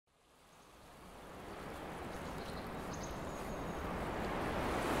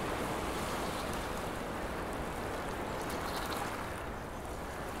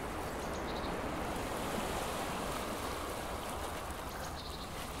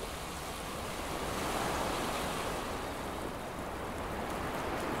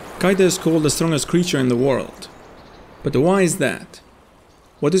Kaido is called the strongest creature in the world. But why is that?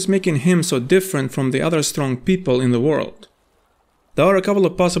 What is making him so different from the other strong people in the world? There are a couple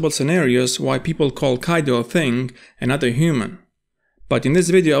of possible scenarios why people call Kaido a thing and not a human. But in this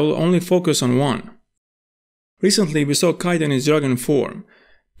video I will only focus on one. Recently we saw Kaido in his dragon form,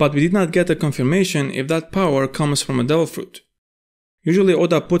 but we did not get a confirmation if that power comes from a devil fruit. Usually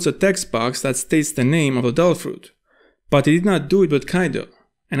Oda puts a text box that states the name of the devil fruit, but he did not do it with Kaido,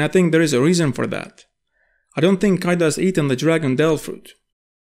 and I think there is a reason for that. I don't think Kaido has eaten the dragon devil fruit.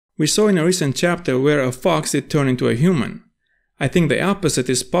 We saw in a recent chapter where a fox did turn into a human. I think the opposite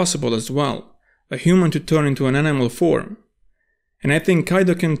is possible as well, a human to turn into an animal form. And I think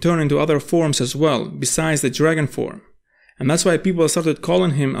Kaido can turn into other forms as well, besides the dragon form. And that's why people started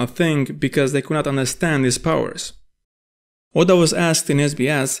calling him a thing, because they could not understand his powers. Oda was asked in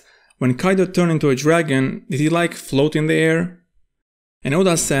SBS, when Kaido turned into a dragon, did he float in the air? And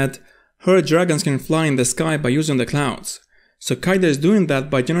Oda said, her dragons can fly in the sky by using the clouds. So Kaido is doing that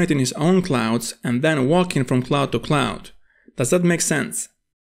by generating his own clouds and then walking from cloud to cloud. Does that make sense?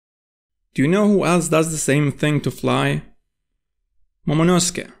 Do you know who else does the same thing to fly?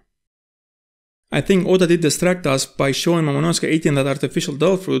 Momonosuke. I think Oda did distract us by showing Momonosuke eating that artificial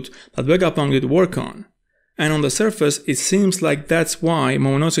devil fruit that Vegapunk did work on. And on the surface it seems like that's why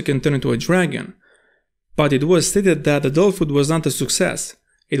Momonosuke can turn into a dragon. But it was stated that the devil fruit was not a success,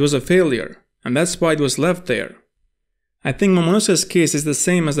 it was a failure, and that's why it was left there. I think Momonosuke's case is the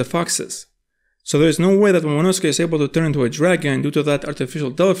same as the fox's. So there is no way that Momonosuke is able to turn into a dragon due to that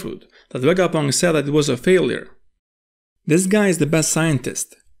artificial devil fruit, that Vegapunk said that it was a failure. This guy is the best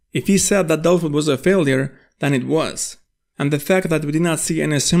scientist. If he said that devil fruit was a failure, then it was. And the fact that we did not see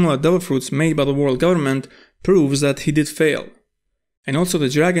any similar devil fruits made by the world government proves that he did fail. And also the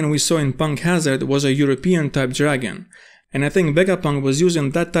dragon we saw in Punk Hazard was a European type dragon, and I think Vegapunk was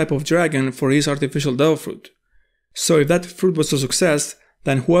using that type of dragon for his artificial devil fruit. So if that fruit was a success,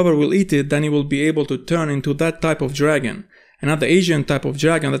 then whoever will eat it, then he will be able to turn into that type of dragon, and not the Asian type of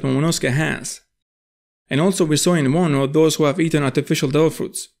dragon that Momonosuke has. And also we saw in Wano those who have eaten artificial devil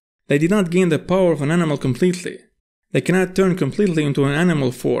fruits. They did not gain the power of an animal completely. They cannot turn completely into an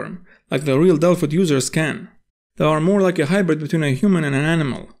animal form, like the real devil fruit users can. They are more like a hybrid between a human and an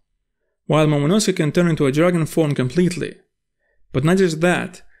animal. While Momonosuke can turn into a dragon form completely. But not just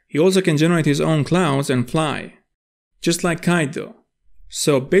that, he also can generate his own clouds and fly. Just like Kaido.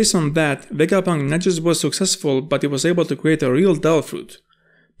 So based on that, Vegapunk not just was successful, but he was able to create a real devil fruit.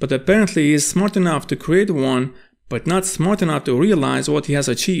 But apparently he is smart enough to create one, but not smart enough to realize what he has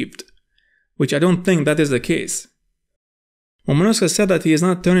achieved. Which I don't think that is the case. Momonosuke said that he is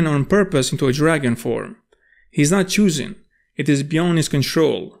not turning on purpose into a dragon form. He is not choosing, it is beyond his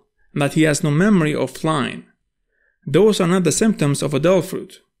control, and that he has no memory of flying. Those are not the symptoms of a devil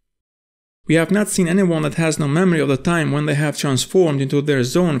fruit. We have not seen anyone that has no memory of the time when they have transformed into their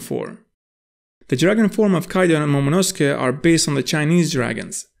Zoan form. The dragon form of Kaido and Momonosuke are based on the Chinese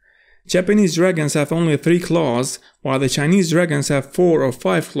dragons. Japanese dragons have only 3 claws, while the Chinese dragons have 4 or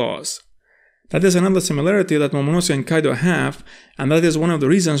 5 claws. That is another similarity that Momonosuke and Kaido have, and that is one of the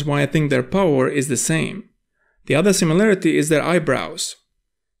reasons why I think their power is the same. The other similarity is their eyebrows.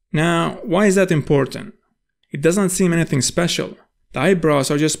 Now, why is that important? It doesn't seem anything special. The eyebrows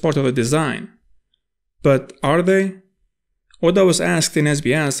are just part of the design. But are they? Oda was asked in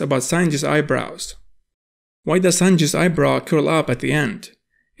SBS about Sanji's eyebrows. Why does Sanji's eyebrow curl up at the end?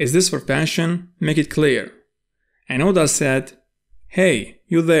 Is this for fashion? Make it clear. And Oda said, hey,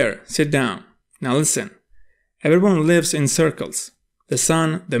 you there, sit down. Now listen. Everyone lives in circles. The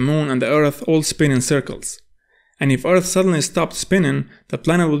sun, the moon and the earth all spin in circles. And if Earth suddenly stopped spinning, the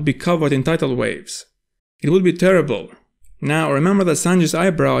planet would be covered in tidal waves. It would be terrible. Now remember that Sanji's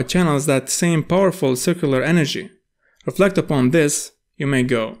eyebrow channels that same powerful circular energy. Reflect upon this, you may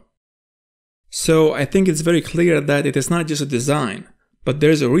go. So I think it's very clear that it is not just a design, but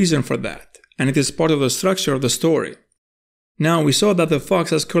there is a reason for that, and it is part of the structure of the story. Now we saw that the fox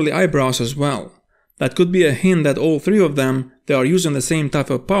has curly eyebrows as well. That could be a hint that all 3 of them, they are using the same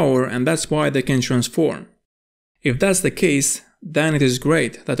type of power, and that's why they can transform. If that's the case, then it is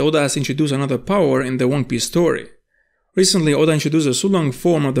great that Oda has introduced another power in the One Piece story. Recently Oda introduced a Sulong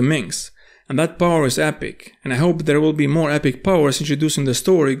form of the Minx, and that power is epic, and I hope there will be more epic powers introduced in the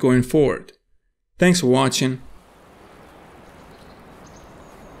story going forward. Thanks for watching.